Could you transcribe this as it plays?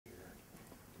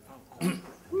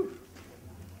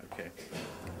Okay.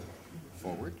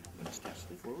 Forward. Let's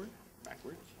test it. Forward.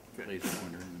 Backwards. Laser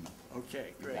pointer in the middle.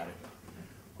 Okay, great. Got it.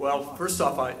 Well, first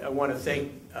off, I want to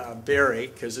thank Barry,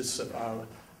 because it's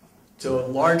to a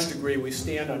large degree we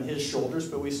stand on his shoulders,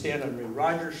 but we stand on Ray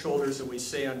Rogers' shoulders, and we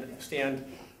stand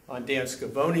on Dan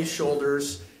Scavoni's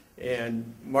shoulders,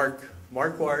 and Mark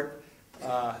Marquardt.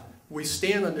 We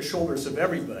stand on the shoulders of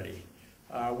everybody.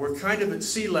 We're kind of at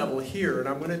sea level here, and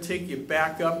I'm going to take you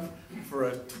back up for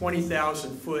a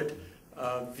 20,000-foot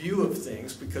view of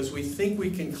things, because we think we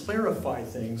can clarify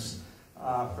things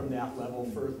from that level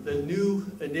for the new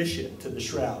initiative to the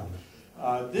Shroud.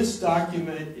 This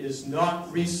document is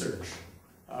not research.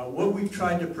 What we've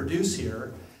tried to produce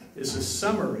here is a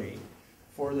summary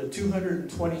for the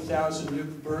 220,000 new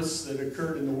births that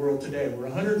occurred in the world today. We're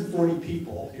 140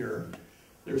 people here.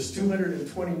 There's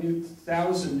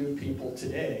 220,000 new people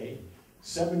today,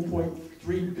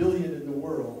 7.3 billion in the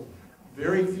world.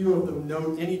 Very few of them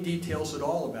know any details at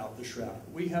all about the Shroud.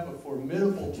 We have a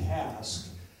formidable task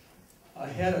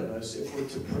ahead of us if we're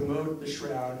to promote the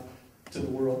Shroud to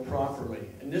the world properly.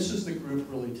 And this is the group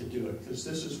really to do it, because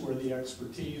this is where the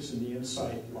expertise and the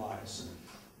insight lies.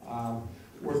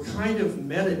 We're kind of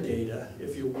metadata,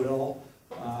 if you will,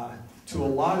 to a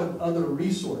lot of other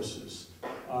resources.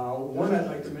 One I'd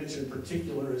like to mention in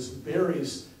particular is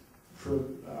Barry's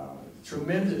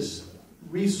tremendous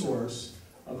resource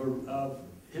of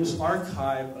his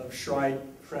archive of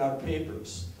Shroud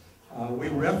papers. We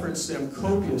reference them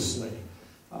copiously.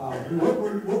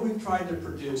 What we've tried to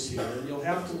produce here, and you'll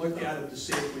have to look at it to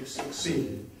see if we've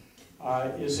succeeded,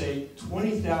 is a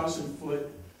 20,000-foot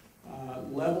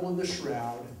level of the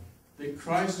Shroud that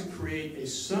tries to create a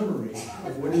summary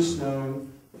of what is known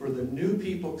for the new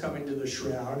people coming to the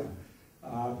Shroud.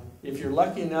 If you're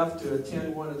lucky enough to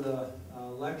attend one of the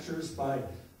lectures by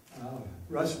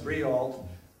Russ Breault,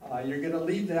 you're going to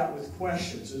leave that with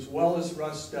questions, as well as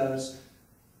Russ does.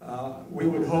 We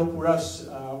would hope Russ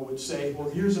would say, well,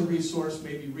 here's a resource,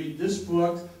 maybe read this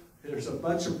book. There's a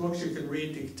bunch of books you can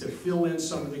read to fill in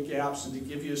some of the gaps and to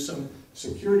give you some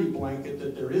security blanket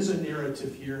that there is a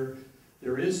narrative here.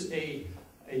 There is a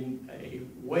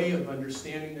way of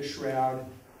understanding the Shroud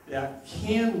that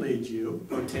can lead you,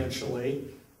 potentially,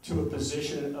 to a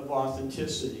position of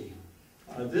authenticity.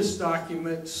 This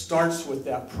document starts with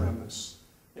that premise.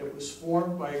 It was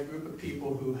formed by a group of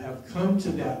people who have come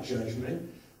to that judgment.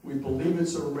 We believe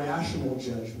it's a rational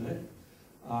judgment.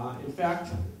 In fact,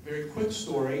 very quick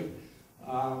story.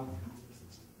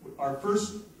 Our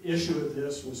first issue of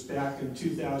this was back in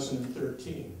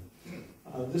 2013.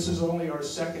 This is only our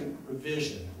second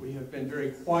revision. We have been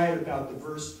very quiet about the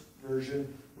verse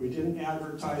version. We didn't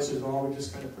advertise it at all. We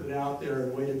just kind of put it out there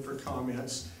and waited for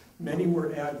comments. Many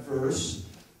were adverse.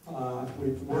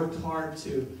 We've worked hard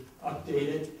to update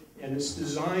it, and it's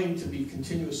designed to be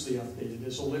continuously updated.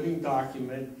 It's a living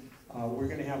document. We're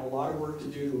going to have a lot of work to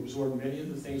do to absorb many of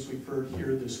the things we've heard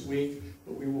here this week,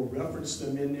 but we will reference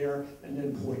them in there and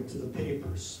then point to the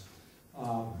papers.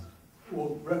 We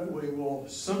will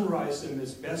summarize them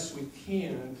as best we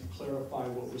can to clarify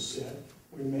what was said.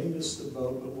 We may miss the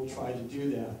vote, but we'll try to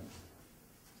do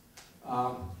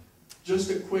that. Just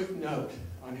a quick note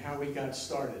on how we got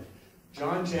started.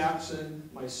 John Jackson,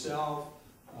 myself,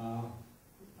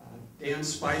 Dan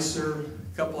Spicer,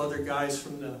 a couple other guys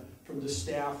from the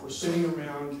staff were sitting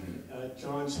around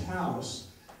John's house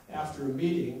after a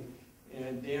meeting,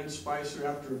 and Dan Spicer,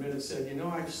 after a minute, said, you know,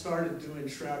 I've started doing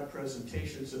Shroud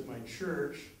presentations at my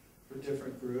church for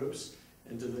different groups,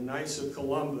 and to the Knights of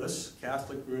Columbus,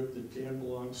 Catholic group that Dan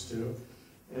belongs to,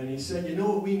 and he said, you know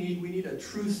what we need? We need a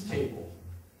truth table.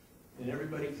 And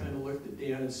everybody kind of looked at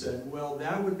Dan and said, well,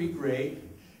 that would be great.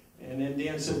 And then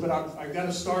Dan said, but I've got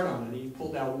to start on it. He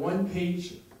pulled out one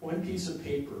piece of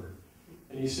paper,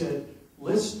 and he said,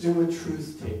 let's do a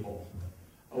truth table,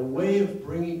 a way of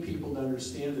bringing people to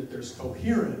understand that there's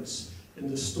coherence in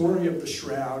the story of the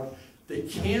Shroud that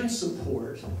can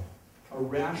support a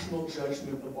rational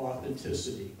judgment of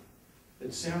authenticity.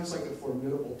 It sounds like a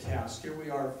formidable task. Here we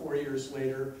are 4 years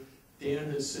later.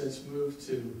 Dan has since moved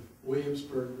to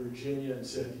Williamsburg, Virginia, and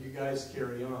said, you guys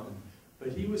carry on.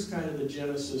 But he was kind of the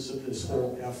genesis of this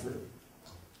whole effort.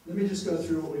 Let me just go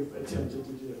through what we've attempted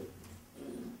to do.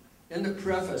 In the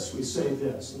preface, we say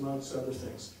this, amongst other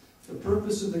things. The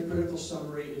purpose of the critical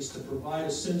summary is to provide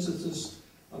a synthesis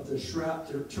of the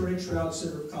Turin Shroud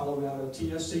Center of Colorado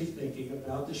TSA thinking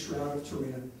about the Shroud of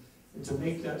Turin, and to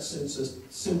make that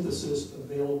synthesis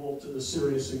available to the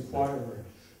serious inquirer.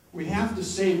 We have to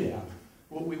say that.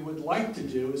 What we would like to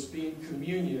do is be in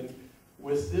communion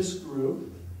with this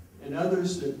group and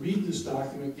others that read this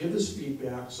document give us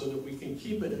feedback so that we can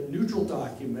keep it a neutral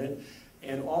document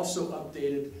and also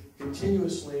updated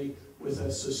continuously with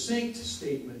a succinct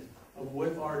statement of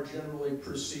what are generally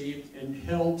perceived and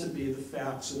held to be the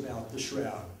facts about the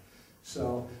Shroud.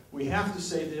 So we have to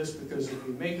say this because if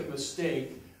we make a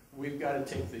mistake, we've got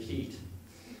to take the heat.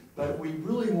 But we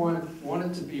really want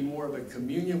it to be more of a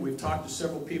communion. We've talked to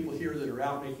several people here that are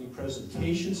out making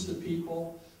presentations to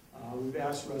people. We've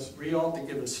asked Russ Brial to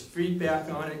give us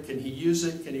feedback on it. Can he use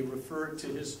it? Can he refer it to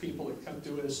his people that come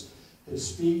to his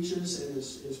speeches and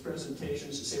his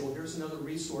presentations and say, well, here's another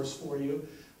resource for you.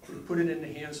 We put it in the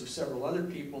hands of several other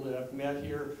people that I've met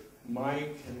here,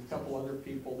 Mike and a couple other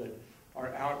people that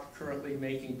are out currently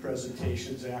making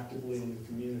presentations actively in the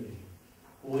community.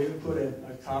 We'll even put a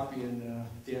copy in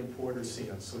Dan Porter's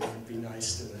hands so he can be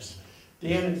nice to us.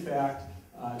 Dan, in fact,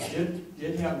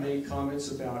 did have many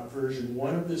comments about version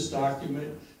 1 of this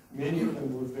document. Many of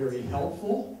them were very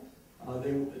helpful.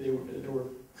 There were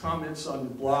comments on the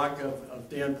blog of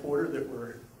Dan Porter that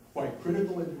were quite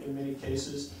critical in many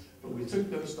cases, but we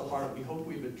took those to heart. We hope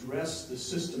we've addressed the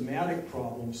systematic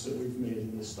problems that we've made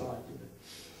in this document.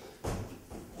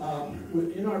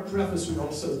 In our preface, we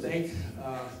also thank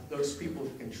those people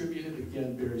who contributed.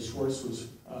 Again, Barry Schwartz was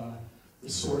the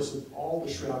source of all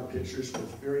the Shroud pictures,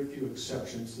 with very few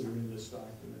exceptions that are in this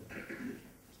document.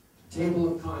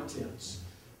 Table of contents.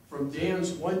 From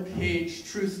Dan's one-page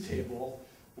truth table,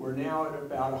 we're now at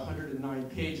about 109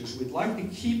 pages. We'd like to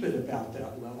keep it about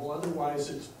that level, otherwise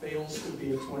it fails to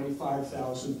be a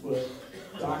 25,000-foot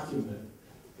document.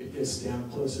 It gets down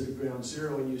closer to ground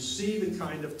zero, and you see the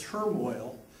kind of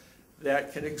turmoil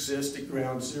that can exist at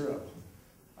ground zero.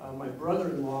 My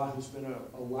brother-in-law, who's been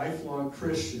a lifelong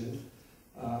Christian,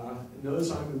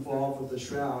 knows I'm involved with the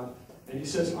Shroud, and he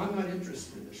says, I'm not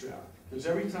interested in the Shroud, because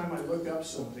every time I look up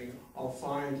something, I'll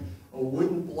find a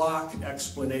wooden block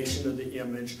explanation of the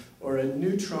image, or a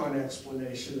neutron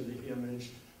explanation of the image,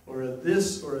 or a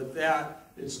this or a that.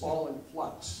 It's all in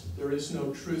flux. There is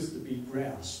no truth to be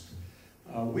grasped.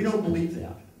 We don't believe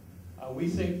that. We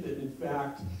think that, in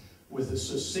fact, with a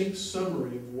succinct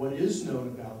summary of what is known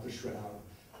about the Shroud,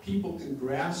 people can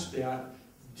grasp that,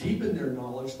 deepen their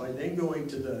knowledge by then going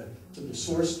to the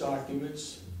source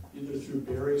documents, either through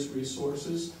Barry's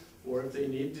resources, or if they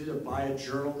need to buy a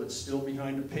journal that's still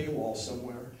behind a paywall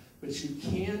somewhere. But you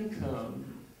can come,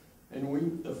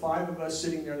 and the 5 of us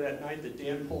sitting there that night that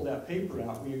Dan pulled that paper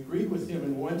out, we agreed with him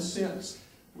in one sense.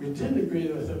 We didn't agree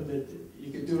with him that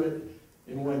you could do it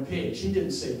in one page. He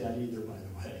didn't say that either, by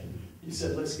the way. He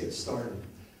said, let's get started.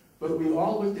 But we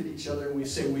all looked at each other and we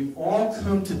say, we've all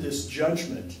come to this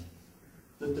judgment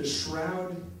that the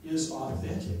Shroud is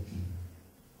authentic.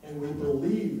 And we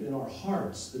believe in our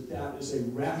hearts that that is a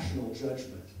rational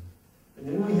judgment. And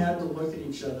then we had to look at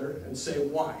each other and say,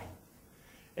 why?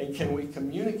 And can we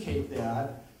communicate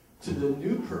that to the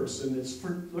new person that's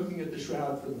looking at the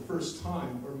Shroud for the first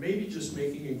time, or maybe just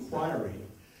making inquiry?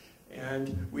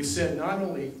 And we said, not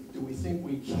only do we think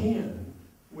we can,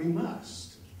 we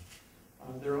must.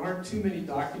 There aren't too many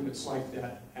documents like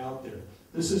that out there.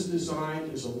 This is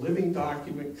designed as a living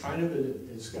document,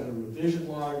 it's got a revision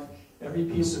log. Every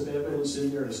piece of evidence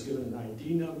in there is given an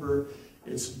ID number.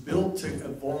 It's built to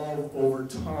evolve over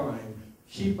time,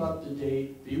 keep up to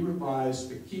date, be revised,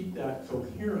 but keep that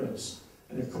coherence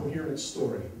and a coherent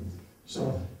story.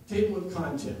 So, table of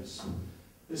contents.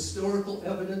 Historical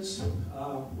evidence.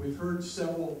 We've heard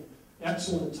several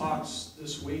excellent talks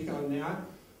this week on that.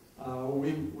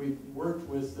 We've worked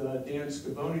with Dan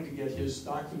Scavone to get his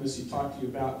documents he talked to you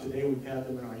about today. We've had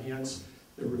them in our hands.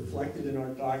 They're reflected in our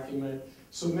document.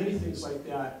 So many things like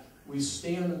that. We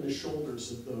stand on the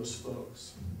shoulders of those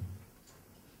folks.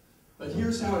 But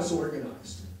here's how it's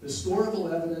organized.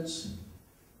 Historical evidence,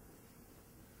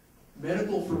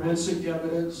 medical forensic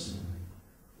evidence,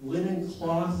 linen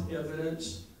cloth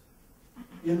evidence,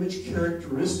 image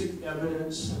characteristic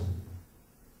evidence.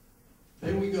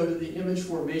 Then we go to the image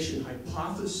formation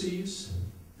hypotheses,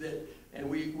 and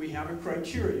we have a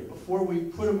criteria. Before we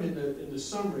put them in the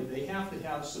summary, they have to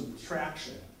have some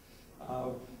traction.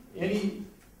 Any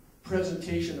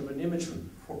presentation of an image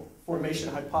formation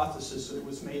hypothesis that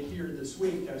was made here this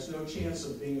week has no chance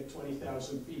of being at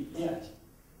 20,000 feet yet.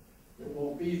 It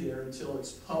won't be there until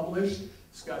it's published.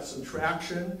 It's got some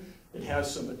traction. It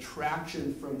has some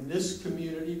attraction from this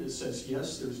community that says,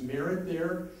 yes, there's merit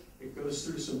there. It goes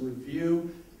through some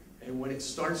review, and when it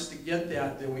starts to get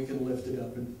that, then we can lift it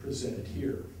up and present it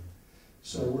here.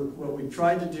 So what we've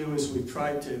tried to do is we've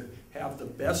tried to have the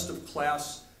best of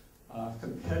class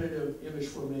competitive image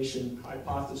formation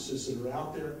hypotheses that are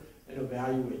out there and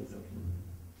evaluate them.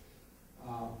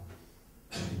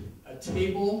 a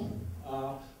table.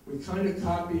 We kind of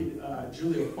copied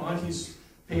Giulio Fonti's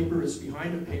paper. It's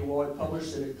behind a paywall. I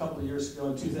published it a couple of years ago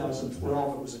in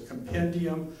 2012. It was a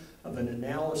compendium of an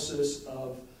analysis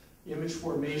of image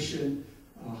formation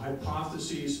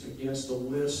hypotheses against a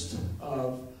list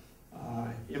of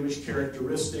image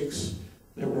characteristics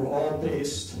that were all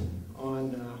based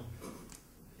on,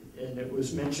 and it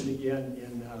was mentioned again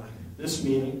in this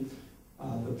meeting,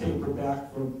 the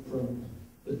paperback from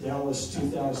the Dallas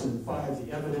 2005,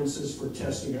 The Evidences for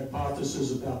Testing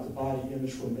Hypotheses About the Body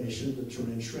Image Formation of the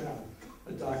Turin Shroud,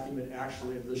 a document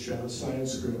actually of the Shroud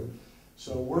Science Group.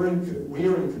 So we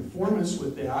are in conformance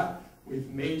with that. We've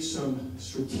made some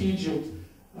strategic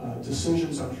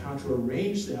decisions on how to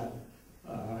arrange that,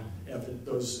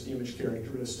 those image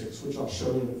characteristics, which I'll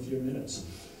show you in a few minutes.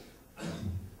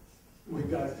 We've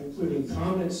got a concluding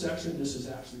comment section. This is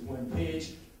actually one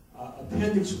page.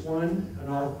 Appendix 1, and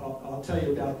I'll tell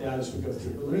you about that as we go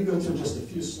through. But let me go through just a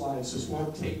few slides. This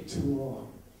won't take too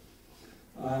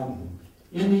long.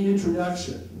 In the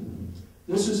introduction,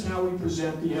 this is how we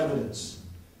present the evidence.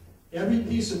 Every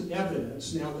piece of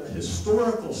evidence, now the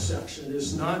historical section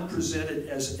is not presented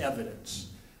as evidence.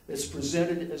 It's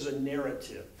presented as a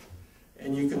narrative.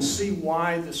 And you can see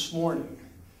why this morning.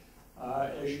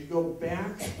 As you go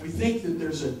back, we think that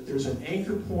there's an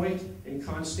anchor point in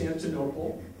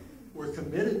Constantinople. We're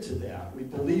committed to that. We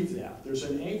believe that. There's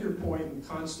an anchor point in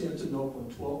Constantinople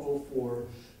in 1204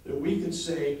 that we can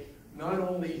say not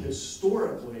only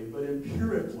historically, but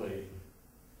empirically,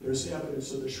 there's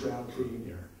evidence of the shroud being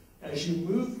there. As you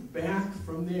move back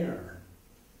from there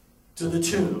to the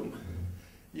tomb,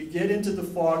 you get into the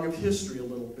fog of history a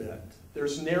little bit.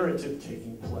 There's narrative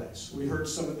taking place. We heard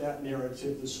some of that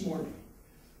narrative this morning.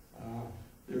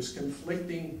 There's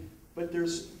conflicting, but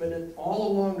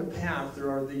all along the path there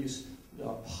are these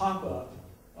pop-up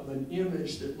of an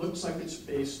image that looks like it's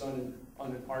based on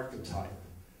an archetype.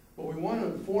 But we want to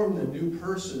inform the new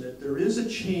person that there is a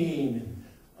chain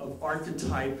of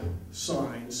archetype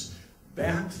signs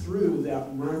back through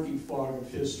that murky fog of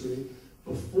history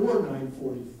before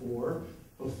 944,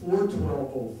 before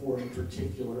 1204 in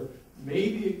particular.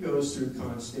 Maybe it goes through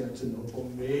Constantinople,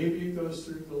 maybe it goes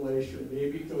through Galatia,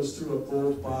 maybe it goes through a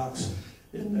gold box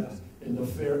in the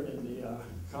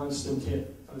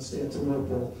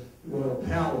Constantinople royal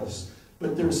palace.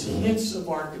 But there's hints of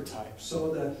archetypes.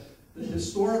 So the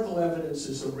historical evidence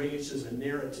is arranged as a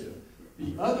narrative.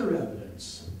 The other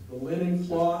evidence, the linen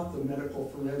cloth, the medical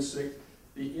forensic,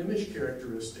 the image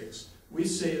characteristics, we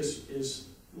say is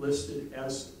listed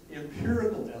as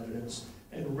empirical evidence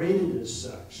and rated as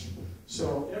such.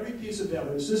 So every piece of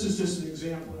evidence, this is just an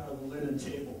example out of the linen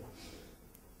table.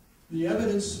 The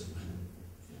evidence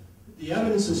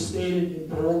is stated in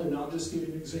bold, and I'll just give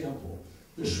you an example.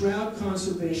 The Shroud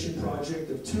Conservation Project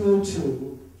of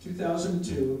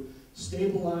 2002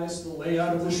 stabilized the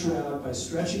layout of the shroud by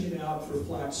stretching it out for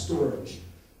flat storage.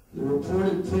 The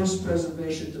reported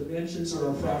post-preservation dimensions are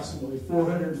approximately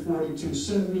 442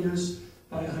 centimeters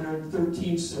by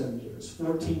 113 centimeters,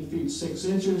 14 feet 6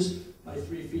 inches by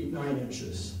 3 feet 9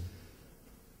 inches.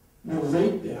 We'll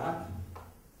rate that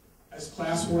as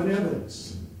class 1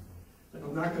 evidence. And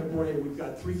I'm not going to bore you, we've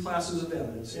got 3 classes of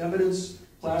evidence.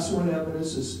 Class 1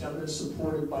 evidence is evidence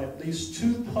supported by at least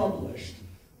 2 published,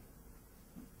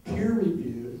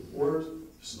 peer-reviewed, or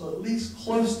at least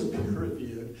close to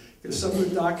peer-reviewed, because some of the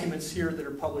documents here that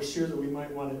are published here that we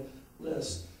might want to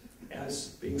list as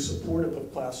being supportive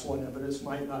of class 1 evidence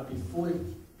might not be fully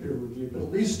peer-reviewed, but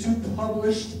at least 2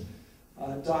 published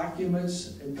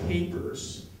documents and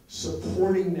papers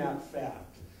supporting that fact.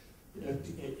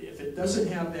 If it doesn't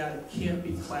have that, it can't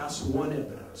be class 1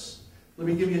 evidence. Let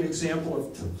me give you an example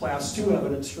of class 2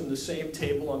 evidence from the same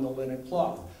table on the linen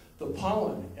cloth. The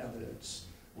pollen evidence.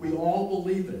 We all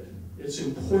believe it. It's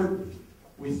important.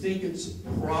 We think it's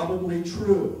probably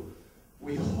true.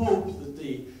 We hope that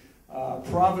the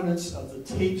provenance of the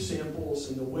tape samples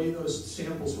and the way those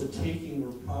samples were taken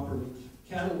were properly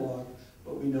cataloged,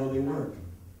 but we know they weren't.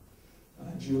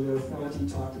 Giulio Fonti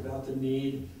talked about the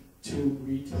need to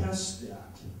retest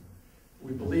that.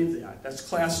 We believe that. That's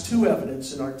class 2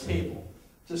 evidence in our table.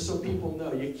 Just so people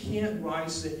know, you can't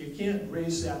raise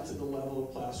that to the level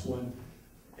of class 1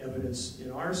 evidence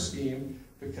in our scheme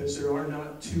because there are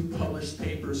not 2 published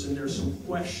papers and there's some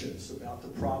questions about the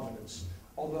provenance.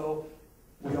 Although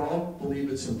we all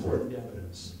believe it's important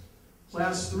evidence.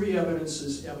 Class 3 evidence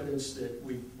is evidence that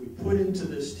we put into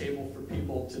this table for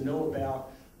people to know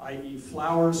about, i.e.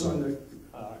 flowers on the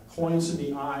coins in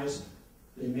the eyes.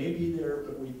 They may be there,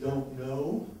 but we don't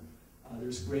know.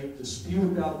 There's great dispute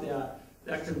about that.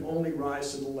 That can only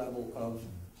rise to the level of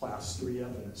class 3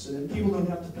 evidence. And then people don't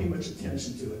have to pay much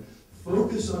attention to it.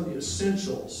 Focus on the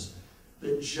essentials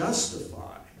that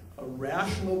justify a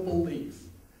rational belief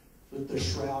that the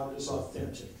shroud is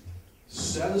authentic.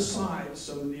 Set aside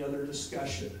some of the other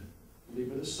discussion.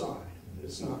 Leave it aside.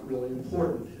 It's not really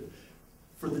important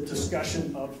for the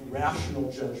discussion of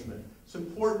rational judgment. It's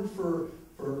important for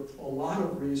a lot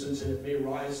of reasons, and it may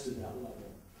rise to that level.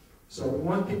 So we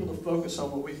want people to focus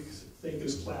on what we think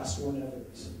is class 1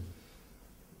 evidence.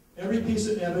 Every piece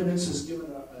of evidence is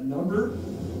given a number,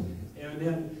 and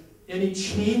then any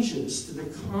changes to the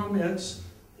comments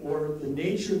or the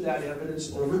nature of that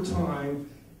evidence over time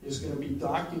is going to be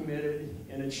documented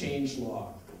in a change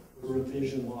log, a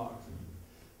revision log.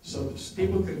 So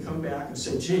people can come back and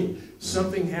say, gee,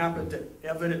 something happened to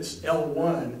evidence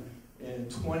L1 in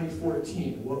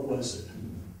 2014. What was it?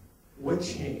 What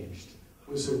changed?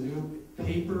 Was there new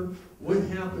paper? What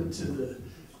happened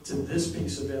to this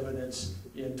piece of evidence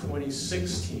in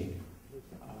 2016?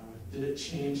 Did it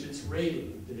change its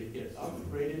rating? Did it get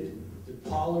upgraded? Did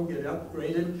pollen get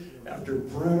upgraded after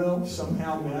Bruno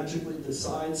somehow magically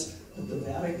decides that the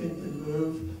Vatican can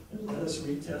move and let us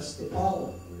retest the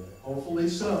pollen? Hopefully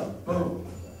so. Boom.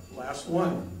 Last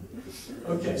one.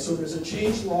 Okay, so there's a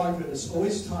change log that is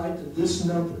always tied to this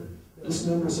number. This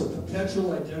number is a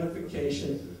perpetual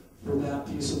identification for that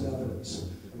piece of evidence.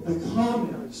 The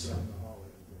comments.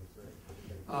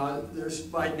 There's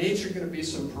by nature going to be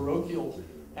some parochial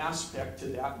aspect to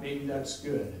that. Maybe that's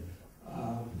good.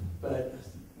 But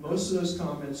most of those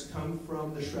comments come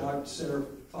from the Shroud Center of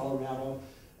Colorado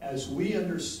as we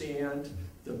understand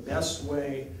the best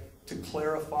way to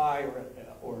clarify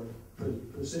or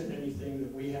present anything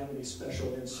that we have any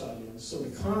special insight in. So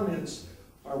the comments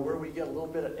are where we get a little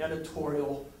bit of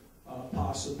editorial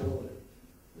possibility.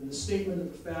 In the statement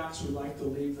of the facts, we like to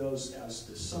leave those as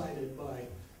decided by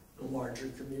the larger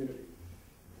community.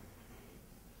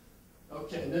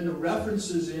 Okay, and then the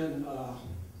references in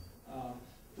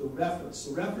the reference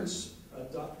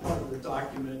part of the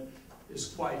document is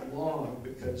quite long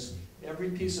because every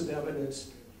piece of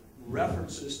evidence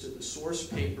references to the source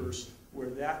papers where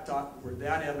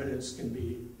that evidence can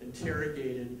be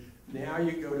interrogated. Now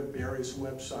you go to Barry's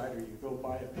website, or you go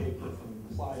buy a paper from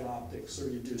Applied Optics, or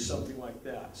you do something like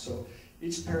that. So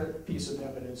each piece of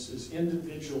evidence is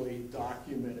individually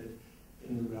documented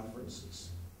in the references.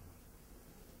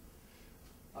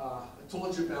 I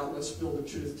told you about let's build a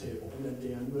truth table, and then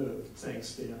Dan moved.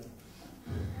 Thanks, Dan.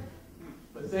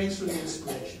 But thanks for the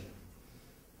inspiration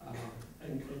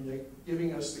and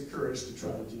giving us the courage to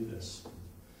try to do this.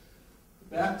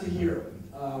 Back to here.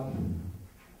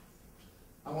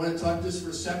 I want to talk just for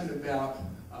a second about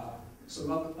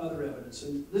some other evidence.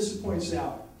 And this points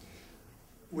out,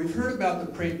 we've heard about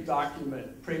the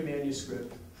Prey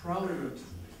manuscript probably in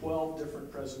 12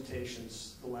 different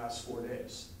presentations the last 4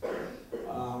 days.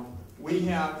 We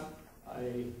have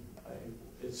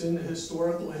it's in the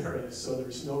historical area, so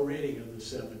there's no rating of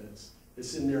this evidence.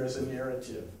 It's in there as a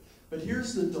narrative. But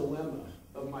here's the dilemma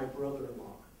of my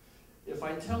brother-in-law. If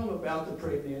I tell him about the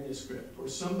Prey manuscript, or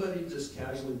somebody just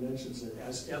casually mentions it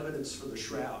as evidence for the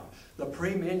Shroud, the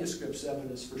Prey manuscript's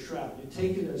evidence for Shroud, you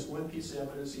take it as one piece of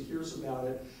evidence, he hears about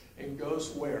it, and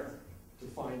goes where to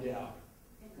find out?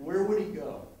 Where would he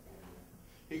go?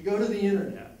 He'd go to the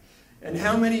internet. And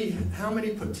how many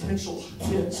potential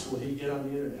hits will he get on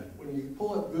the internet? When you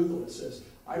pull up Google, it says,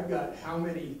 I've got how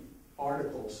many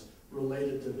articles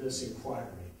related to this inquiry.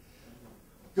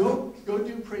 Go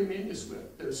do Prey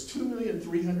manuscript. There's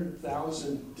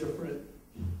 2,300,000 different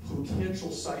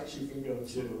potential sites you can go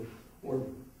to, or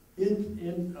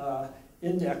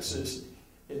indexes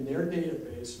in their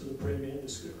database for the Prey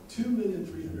manuscript.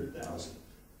 2,300,000.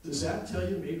 Does that tell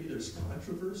you maybe there's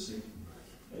controversy?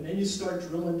 And then you start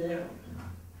drilling down.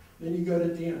 Then you go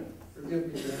to Dan. Forgive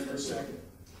me, Dan, for a second.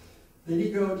 Then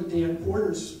you go to Dan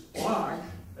Porter's blog,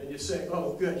 and you say,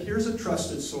 oh, good, here's a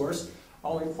trusted source.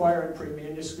 I'll inquire in Prey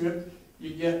manuscript.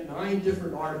 You get 9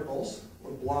 different articles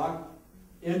or blog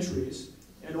entries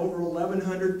and over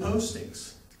 1,100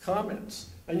 postings,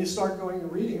 comments. And you start going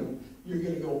and reading them. You're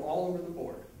going to go all over the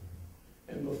board.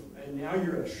 And now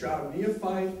you're a Shroud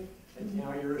neophyte, and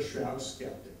now you're a Shroud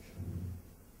skeptic.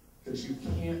 Because you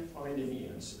can't find any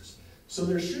answers. So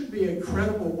there should be a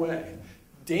credible way.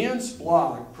 Dan's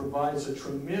blog provides a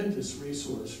tremendous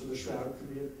resource for the Shroud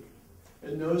community.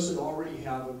 And those that already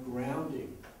have a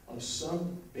grounding of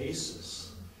some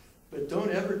basis. But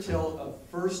don't ever tell a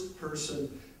first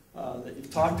person that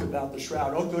you've talked about the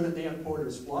Shroud, oh, go to Dan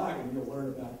Porter's blog and you'll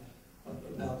learn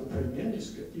about the Prey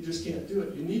manuscript. You just can't do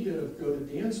it. You need to go to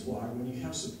Dan's blog when you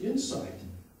have some insight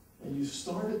and you've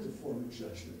started to form a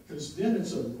judgment. Because then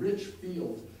it's a rich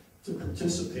field to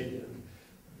participate in.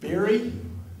 Buried,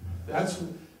 that's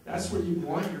where you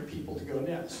want your people to go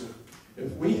next.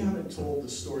 If we haven't told the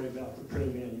story about the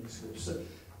praying manuscripts, so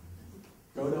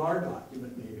go to our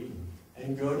document maybe,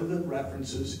 and go to the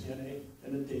references in a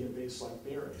database like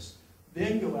Barry's.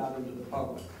 Then go out into the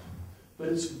public. But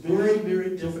it's very,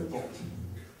 very difficult.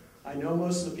 I know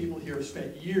most of the people here have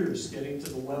spent years getting to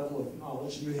the level of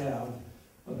knowledge you have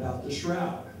about the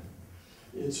Shroud.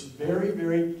 It's very,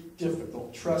 very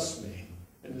difficult, trust me,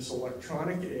 in this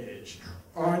electronic age,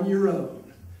 on your own,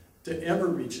 to ever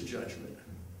reach a judgment.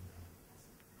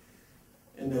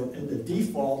 And the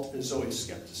default is always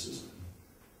skepticism.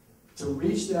 To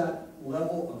reach that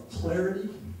level of clarity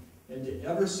and to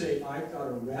ever say, I've got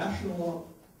a rational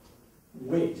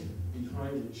weight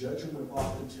behind a judgment of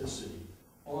authenticity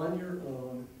on your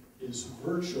own is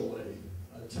virtually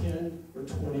a 10 or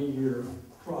 20-year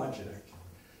project.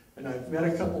 And I've met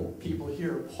a couple people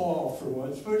here, Paul for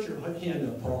one. Put your hand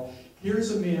up, Paul.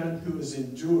 Here's a man who has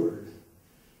endured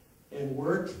and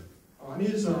worked on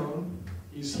his own.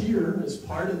 He's here as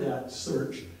part of that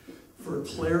search for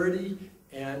clarity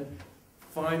and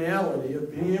finality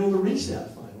of being able to reach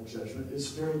that final judgment. It's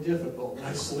very difficult.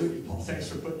 I salute you, Paul. Thanks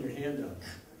for putting your hand up.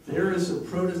 There is a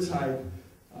prototype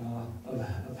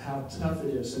of how tough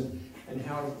it is and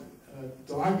how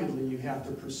doggedly you have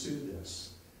to pursue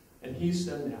this. And he's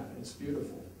done that, and it's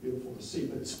beautiful, beautiful to see,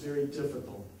 but it's very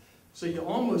difficult. So you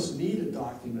almost need a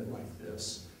document like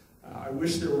this. I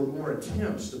wish there were more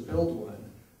attempts to build one.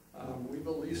 We've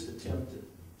at least attempted.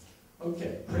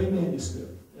 Okay, pray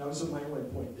manuscript. That was my only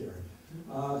point there.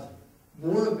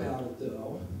 More about it,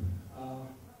 though,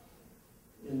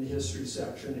 in the history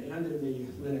section and in the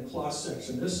linen cloth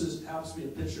section. This happens to be a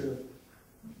picture of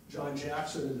John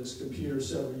Jackson and his computer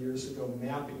several years ago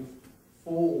mapping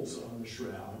folds on the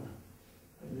Shroud.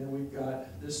 And then we've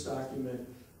got this document,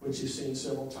 which you've seen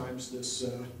several times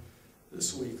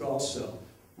this week also.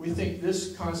 We think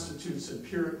this constitutes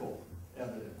empirical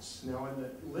evidence. Now, in the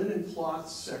linen cloth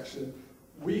section,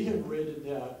 we have rated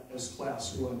that as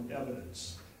class 1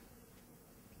 evidence.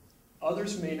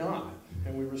 Others may not,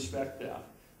 and we respect that.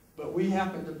 But we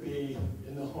happen to be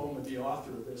in the home of the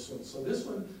author of this one. So this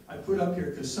one I put up here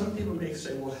because some people may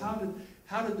say, well,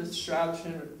 how did the Shroud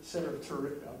Center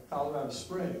of Colorado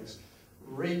Springs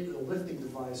rate the lifting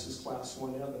device as class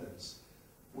 1 evidence?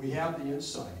 We have the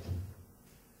insight.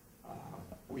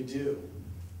 We do.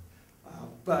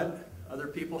 But other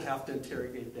people have to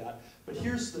interrogate that. But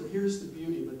here's the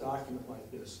beauty of a document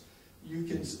like this. You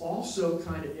can also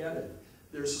kind of edit.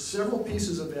 There's several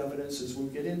pieces of evidence as we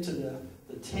get into the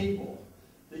table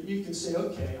that you can say,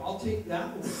 okay, I'll take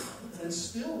that one and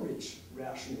still reach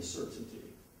rational certainty.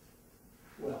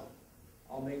 Well,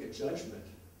 I'll make a judgment.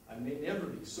 I may never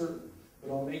be certain,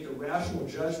 but I'll make a rational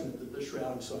judgment that the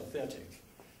Shroud is authentic.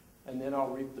 And then I'll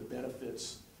reap the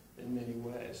benefits in many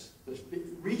ways.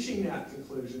 Reaching that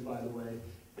conclusion, by the way,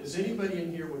 is anybody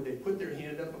in here, would they put their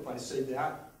hand up if I say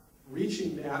that?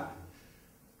 Reaching that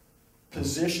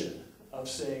position of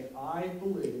saying, I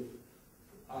believe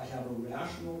I have a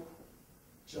rational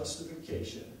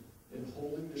justification in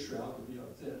holding the Shroud to be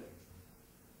authentic.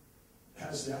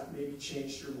 Has that maybe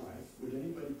changed your life? Would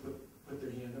anybody put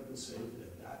their hand up and say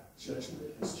that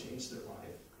judgment has changed their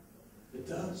life? It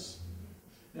does.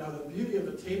 Now, the beauty of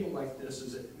a table like this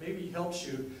is it maybe helps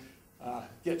you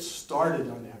get started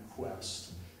on that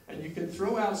quest. And you can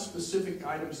throw out specific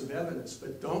items of evidence,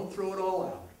 but don't throw it all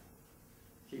out.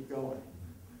 Keep going.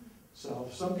 So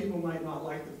some people might not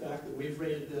like the fact that we've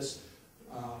rated this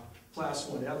class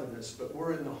 1 evidence, but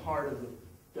we're in the heart of the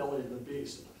belly of the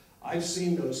beast. I've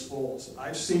seen those folds.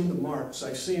 I've seen the marks.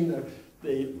 I've seen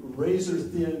the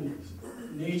razor-thin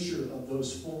nature of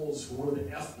those folds where the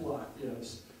F block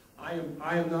is. I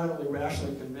am not only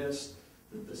rationally convinced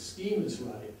that the scheme is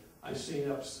right, I've seen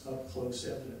up close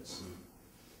evidence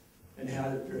and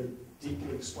had it very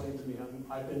deeply explained to me.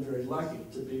 I've been very lucky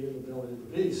to be in the belly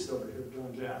of the beast over here with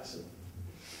John Jackson.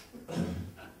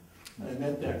 I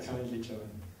meant that kindly, John.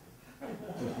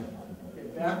 Okay,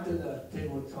 back to the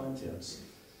table of contents.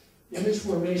 Image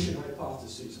formation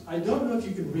hypotheses. I don't know if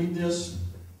you can read this.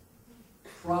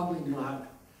 Probably not.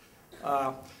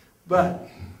 But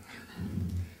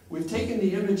we've taken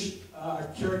the image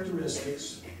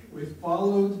characteristics. We've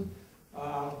followed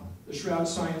the Shroud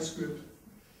Science Group.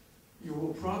 You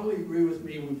will probably agree with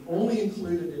me, we've only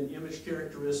included in image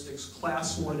characteristics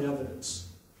class 1 evidence.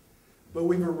 But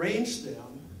we've arranged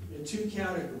them in 2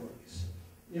 categories.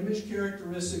 Image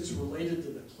characteristics related to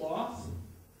the cloth,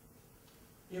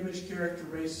 image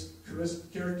characteristics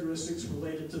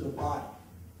related to the body.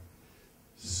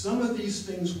 Some of these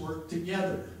things work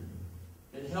together.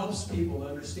 It helps people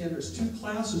understand there's two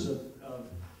classes of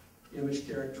image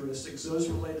characteristics, those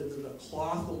related to the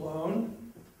cloth alone,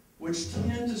 which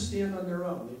tend to stand on their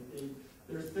own.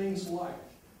 They're things like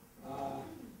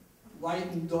light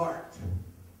and dark,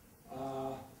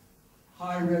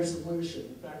 high resolution.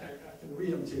 In fact, I can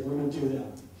read them to you. Let me do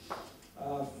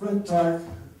that. Front dark,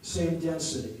 same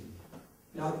density.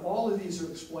 Now, all of these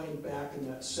are explained back in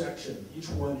that section. Each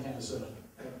one has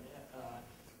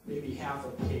maybe half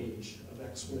a page of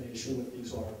explanation what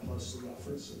these are, plus the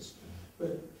references.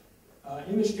 But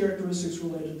image characteristics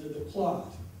related to the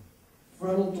cloth.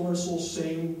 Frontal, dorsal,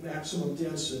 same maximum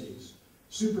densities.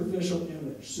 Superficial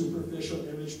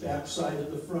image, backside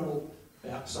of the frontal,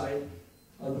 backside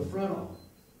of the frontal.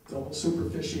 Double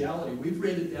superficiality. We've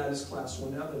rated that as class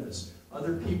 1 evidence.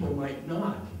 Other people might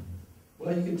not.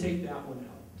 Well, you can take that one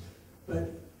out.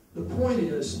 But the point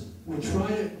is, we try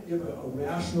to give a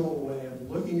rational way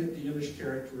of looking at the image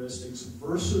characteristics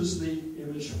versus the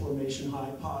image formation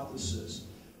hypothesis.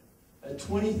 At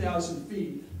 20,000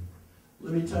 feet,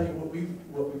 let me tell you what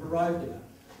we've arrived at.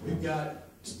 We've got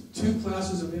two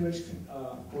classes of image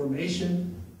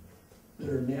formation that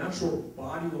are natural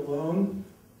body alone,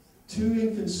 too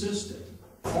inconsistent.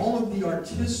 All of the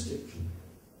artistic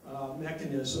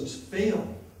mechanisms fail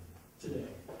today.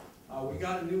 We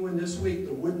got a new one this week,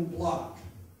 the wooden block.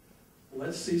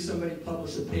 Let's see somebody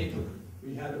publish a paper.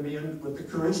 We had a man with the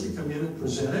courage to come in and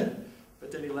present it,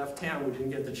 but then he left town. We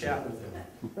didn't get to chat with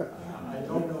him. I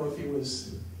don't know if he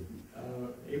was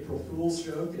April Fool's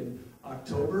joke in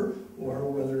October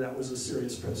or whether that was a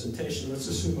serious presentation. Let's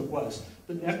assume it was.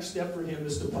 The next step for him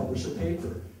is to publish a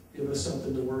paper, give us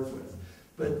something to work with.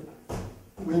 But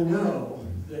we know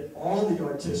that all the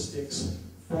artistics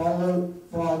fall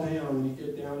down when you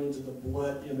get down into the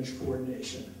blood image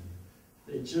coordination.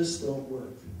 They just don't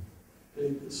work.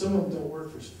 Some of them don't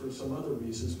work for some other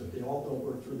reasons, but they all don't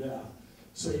work for that.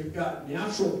 So you've got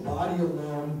natural body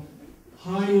alone,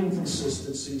 high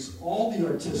inconsistencies, all the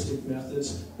artistic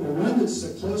methods. The one that's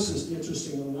the closest,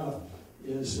 interesting enough,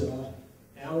 is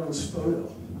Alan's photo.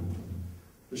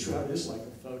 The Shroud is like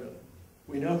a photo.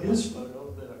 We know his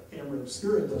photo, the camera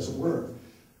obscura doesn't work.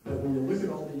 But when you look at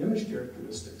all the image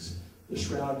characteristics, the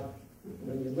Shroud,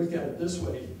 when you look at it this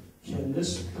way, can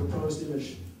this proposed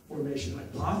image formation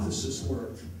hypothesis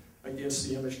work against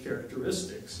the image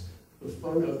characteristics? The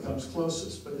photo comes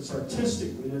closest, but it's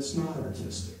artistic when it's not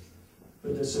artistic.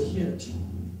 But it's a hint.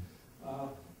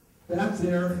 Back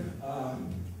there,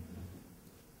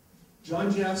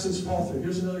 John Jackson's fall through.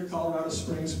 Here's another Colorado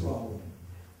Springs problem.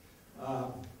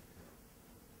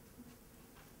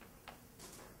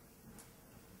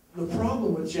 The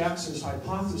problem with Jackson's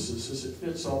hypothesis is it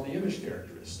fits all the image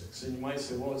characteristics. And you might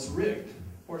say, well, it's rigged.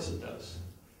 Of course it does.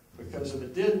 Because if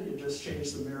it didn't, you just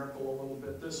change the miracle a little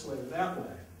bit this way or that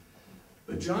way.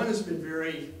 But John has been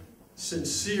very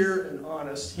sincere and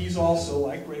honest. He's also,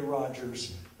 like Ray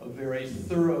Rogers, a very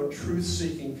thorough,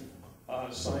 truth-seeking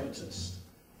scientist.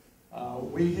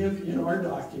 We have, in our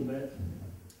document,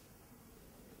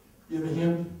 given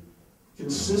him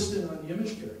consistent on the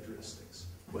image characteristics.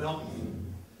 Well,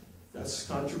 that's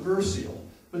controversial,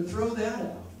 but throw that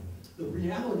out. The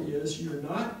reality is you're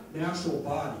not natural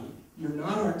body, you're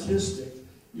not artistic,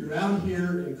 you're out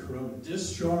here in corona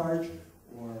discharge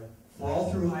or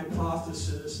fall-through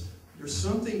hypothesis. There's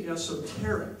something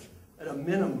esoteric at a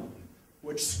minimum,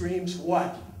 which screams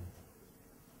what?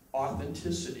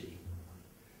 Authenticity.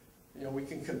 You know, we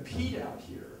can compete out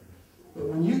here, but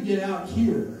when you get out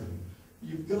here,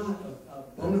 you've got a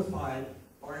bona fide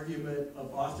argument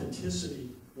of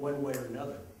authenticity one way or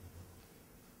another.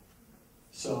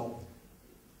 So,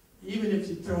 even if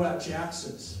you throw out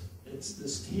Jackson's,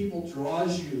 this table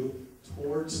draws you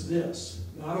towards this,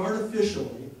 not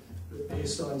artificially, but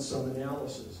based on some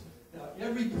analysis. Now,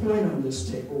 every point on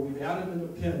this table, we've added an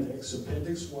appendix,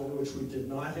 Appendix 1, which we did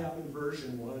not have in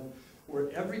version 1, where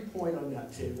every point on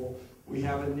that table, we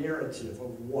have a narrative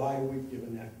of why we've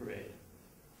given that grade.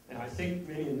 And I think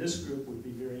many in this group would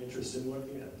be very interested in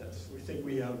looking at this. We think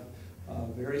we have a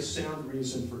very sound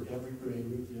reason for every grade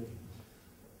we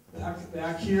give.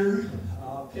 Back here,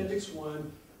 Appendix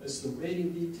 1 is the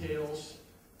rating details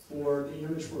for the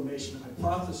image formation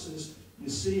hypothesis. You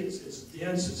see it's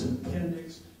dense, it's an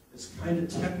appendix, it's kind of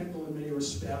technical in many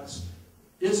respects.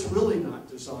 It's really not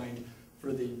designed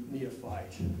for the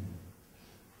neophyte.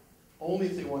 Only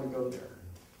if they want to go there.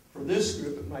 For this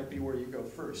group, it might be where you go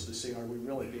first to see, are we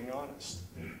really being honest?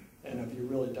 And have you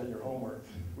really done your homework?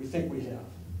 We think we have.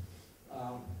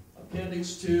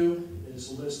 Appendix 2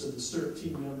 is a list of the CERT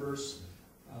team members.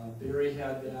 Barry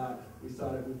had that. We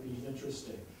thought it would be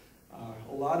interesting.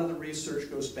 A lot of the research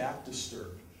goes back to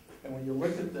CERT. And when you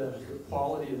look at the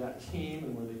quality of that team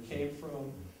and where they came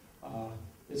from,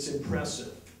 it's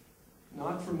impressive.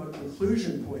 Not from a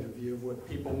conclusion point of view of what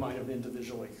people might have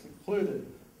individually concluded.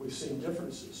 We've seen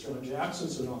differences. John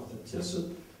Jackson's an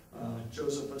authenticist.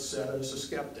 Joseph Aceta is a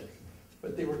skeptic.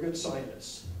 But they were good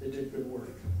scientists. They did good work.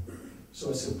 So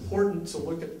it's important to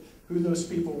look at who those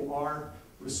people are,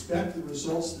 respect the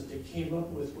results that they came up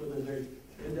with, whether they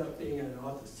end up being an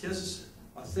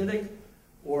authentic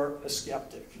or a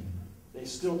skeptic. They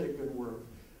still did good work.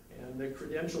 And the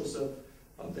credentials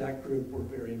of that group were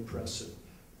very impressive.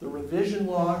 The revision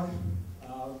log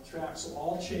tracks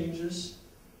all changes,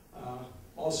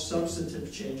 all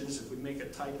substantive changes. If we make a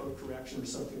typo correction or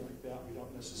something like that, we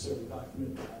don't necessarily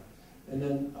document that. And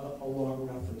then a long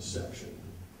reference section.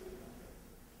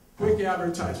 Quick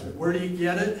advertisement. Where do you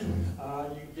get it?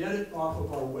 You get it off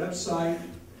of our website.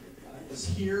 It's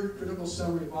here, Critical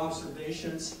Summary of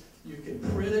Observations. You can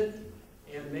print it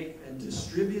and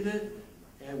distribute it.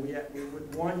 And we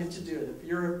would want you to do it. If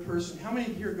you're a person, how many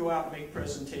of you go out and make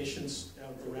presentations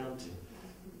around you?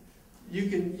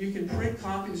 You can print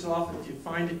copies off if you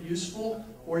find it useful,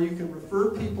 or you can refer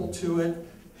people to it.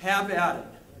 Have at it.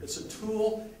 It's a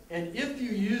tool, and if you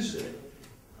use it,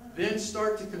 then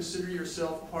start to consider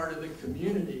yourself part of the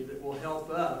community that will help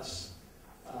us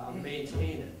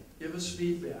maintain it. Give us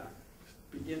feedback.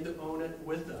 Begin to own it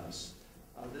with us.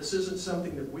 This isn't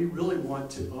something that we really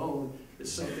want to own.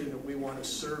 It's something that we want to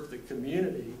serve the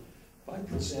community by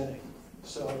presenting.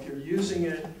 So if you're using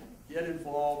it, get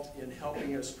involved in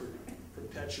helping us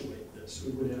perpetuate this.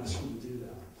 We would ask you to do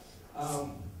that.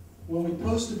 When we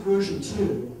posted version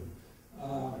 2,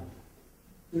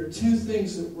 there are two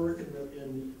things that work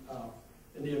in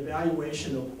the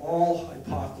evaluation of all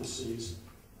hypotheses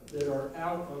that are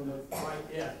out on the right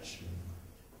edge.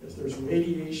 If there's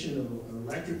radiation or an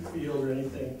electric field or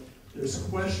anything, there's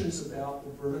questions about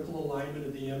the vertical alignment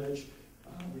of the image.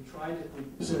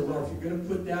 We said, well, if you're going to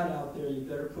put that out there, you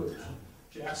better put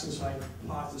Jackson's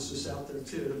hypothesis out there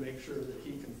too to make sure that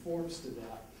he conforms to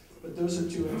that. But those are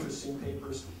two interesting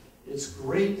papers. It's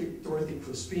great that Dorothy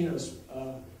Crispino's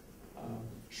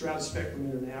Shroud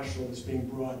Spectrum International is being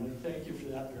broadened, and thank you for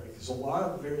that, Barry, because a lot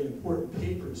of very important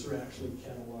papers are actually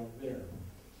cataloged there.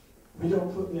 We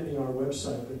don't put many on our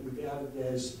website, but we've added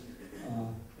those,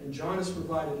 and John has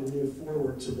provided a new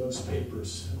foreword to those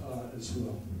papers as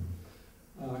well.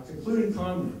 Concluding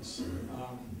comments.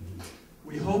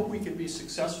 We hope we can be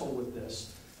successful with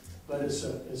this, but it's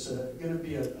going to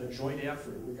be a joint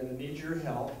effort. We're going to need your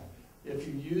help. If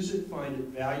you use it, find it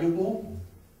valuable.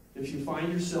 If you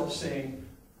find yourself saying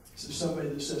to somebody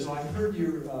that says, oh, I heard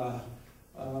you're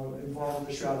involved in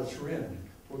the Shroud of Turin,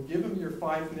 well, give them your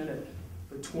 5-minute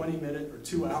or 20-minute or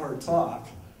 2-hour talk.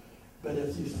 But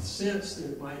if you sense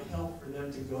that it might help for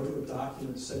them to go to a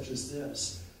document such as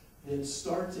this, then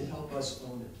start to help us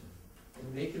own it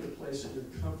and make it a place that you're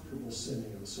comfortable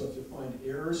sending them. So if you find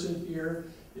errors in here,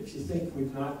 if you think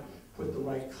we've not put the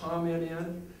right comment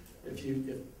in, if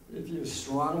you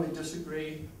strongly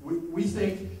disagree, we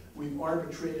think we've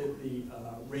arbitrated the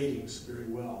ratings very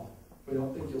well. We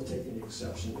don't think you'll take any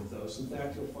exception with those. In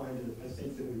fact, you'll find that I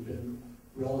think that we've been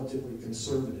relatively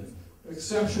conservative.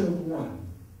 Exception of one,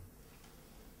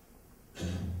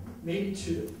 maybe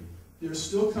two. There's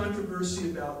still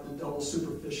controversy about the double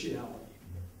superficiality.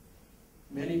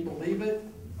 Many believe it.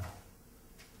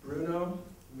 Bruno,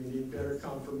 we need better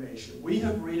confirmation. We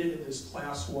have rated it as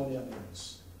class 1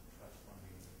 evidence.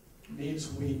 Means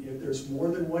if there's more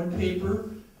than one paper,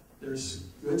 there's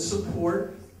good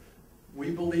support,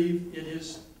 we believe it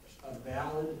is a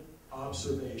valid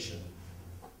observation.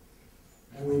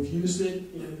 And we've used it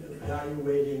in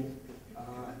evaluating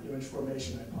image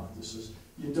formation hypothesis.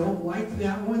 You don't like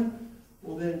that one?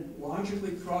 Well then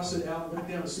logically cross it out, look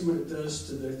down and see what it does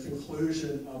to the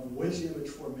conclusion of which image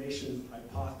formation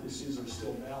hypotheses are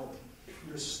still valid.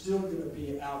 You're still going to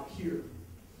be out here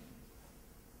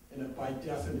in a, by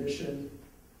definition,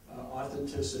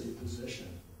 authenticity position.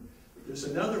 There's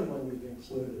another one we've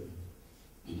included.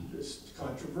 It's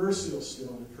controversial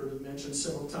still. We've heard it mentioned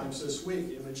several times this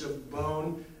week. Image of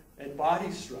bone and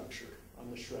body structure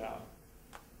on the shroud.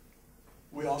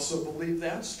 We also believe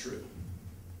that's true.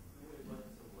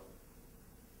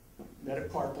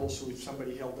 Metacarpals, so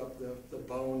somebody held up the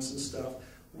bones and stuff.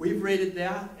 We've rated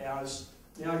that as,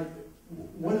 now,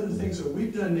 one of the things that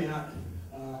we've done that,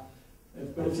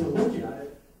 but if you look at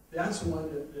it, that's one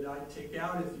that I'd take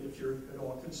out if you're at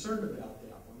all concerned about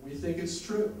that one. We think it's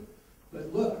true.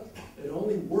 But look, it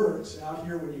only works out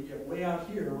here when you get way out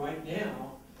here. Right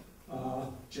now,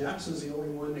 Jackson's the only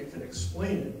one that can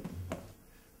explain it.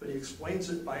 But he explains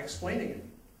it by explaining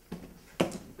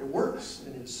it. It works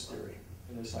in his theory.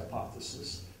 in his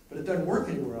hypothesis. But it doesn't work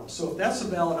anywhere else. So if that's a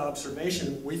valid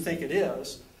observation, we think it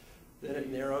is, then it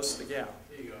narrows the gap.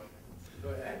 There you go. Go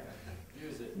ahead.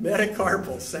 Use it.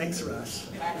 Metacarpals, thanks Russ.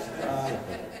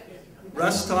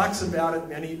 Russ talks about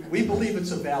it we believe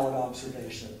it's a valid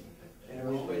observation. And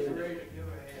we Always ready to give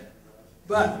a hand.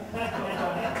 But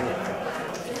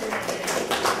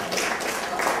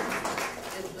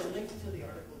Is the link to the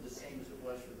article the same as it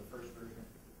was for the first version?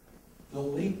 the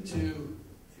link to,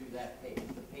 That page,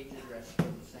 the page address is still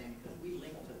the same, because we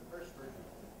linked to the first version.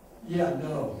 yeah,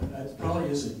 no, that probably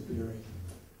isn't very.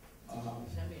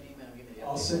 Send me an email, give me the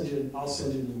I'll update.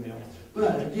 send you an email.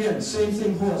 But again, same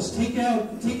thing holds. Take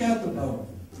out the bone.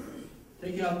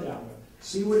 Take out that one.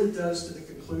 See what it does to the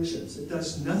conclusions. It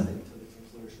does nothing to the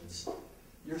conclusions.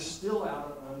 You're still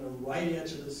out on the right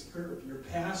edge of this curve. You're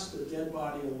past the dead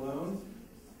body alone.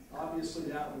 Obviously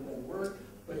that one doesn't work,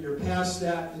 but you're past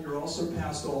that, and you're also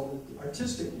past all the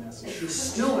artistic methods. You're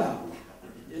still out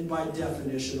in, by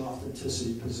definition,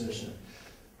 authenticity position.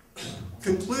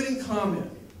 Concluding comment.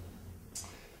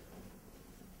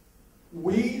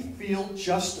 We feel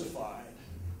justified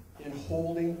in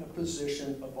holding a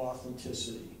position of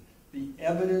authenticity. The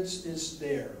evidence is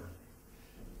there.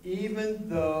 Even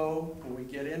though when we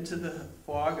get into the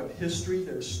fog of history,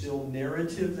 there's still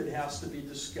narrative that has to be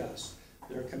discussed.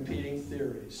 There are competing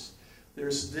theories.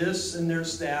 There's this and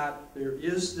there's that. There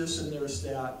is this and there's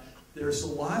that. There's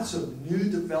lots of new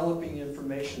developing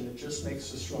information that just makes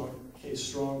the case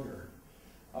stronger.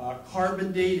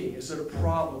 Carbon dating, is it a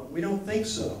problem? We don't think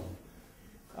so.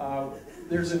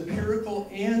 There's empirical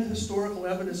and historical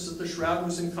evidence that the Shroud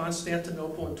was in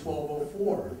Constantinople in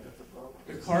 1204.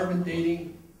 The carbon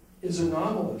dating is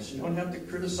anomalous. You don't have to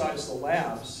criticize the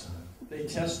labs. They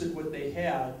tested what they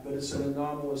had, but it's an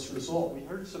anomalous result. We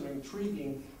heard some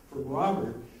intriguing from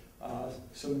Robert,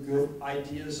 some good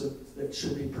ideas that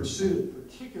should be pursued,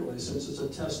 particularly since it's a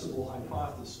testable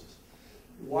hypothesis.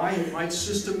 Why it might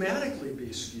systematically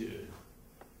be skewed.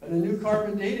 And the new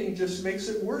carbon dating just makes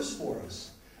it worse for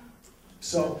us.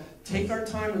 So take our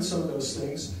time on some of those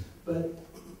things, but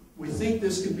we think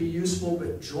this could be useful,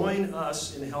 but join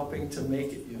us in helping to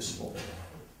make it useful.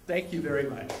 Thank you very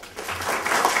much.